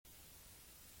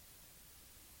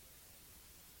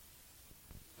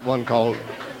one called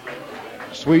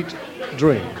Sweet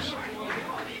Dreams.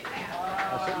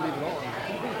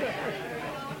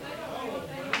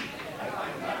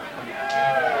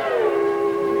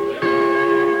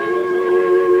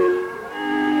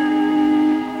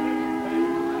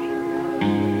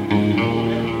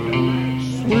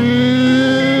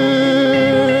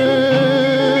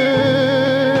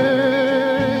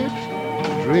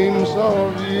 Dreams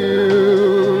of you,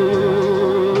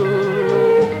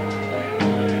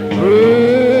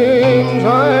 dreams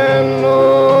I know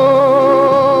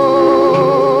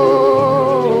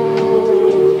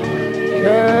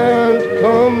can't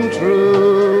come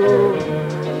true.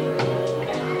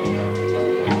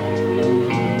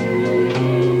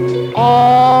 I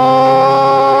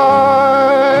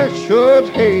should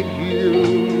hate you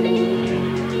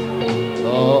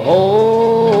the whole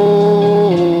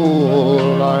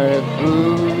night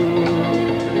through,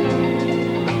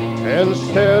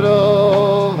 instead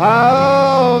of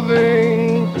having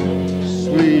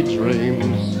sweet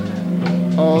dreams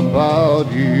about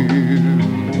you.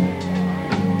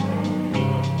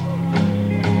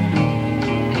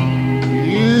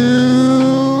 You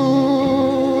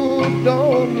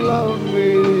don't love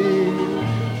me,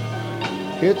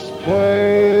 it's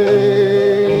plain.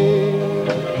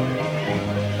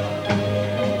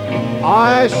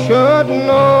 I should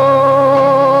know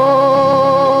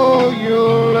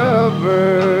you'll never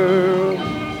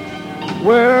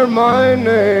wear my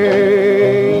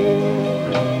name.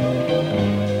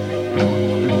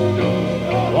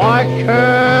 Why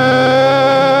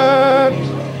can't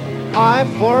I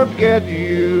forget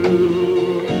you?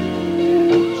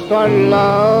 Start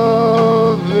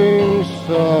loving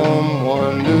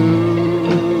someone new,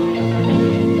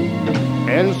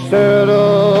 instead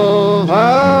of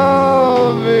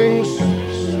having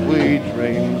sweet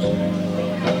dreams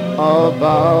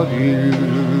about you.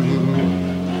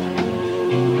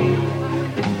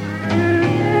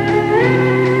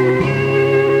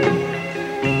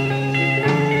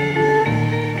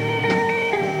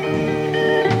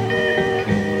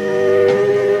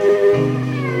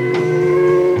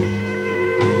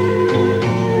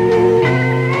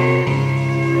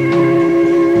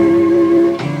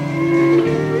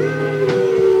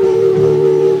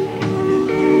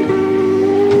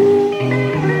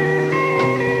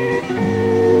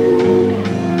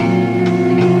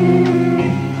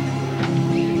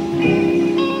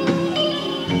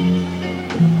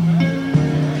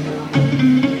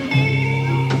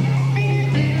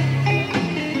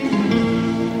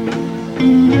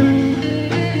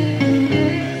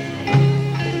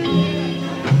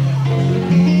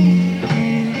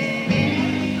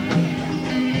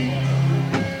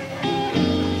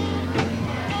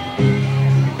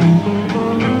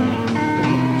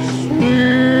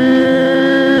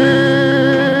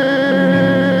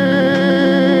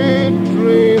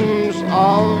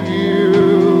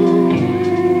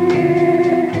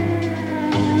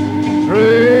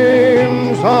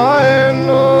 Dreams I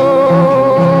know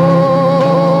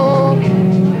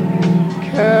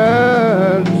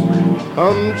can't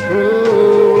come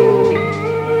true.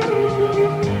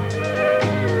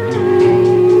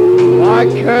 Why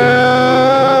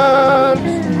can't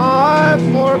I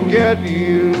forget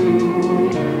you?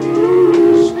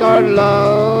 Start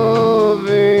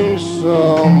loving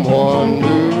someone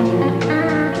new,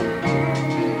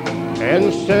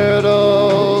 instead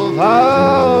of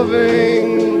having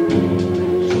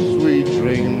sweet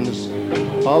dreams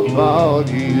about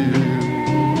you.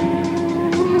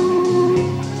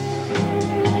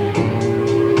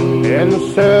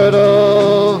 Instead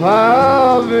of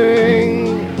having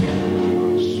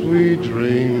sweet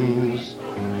dreams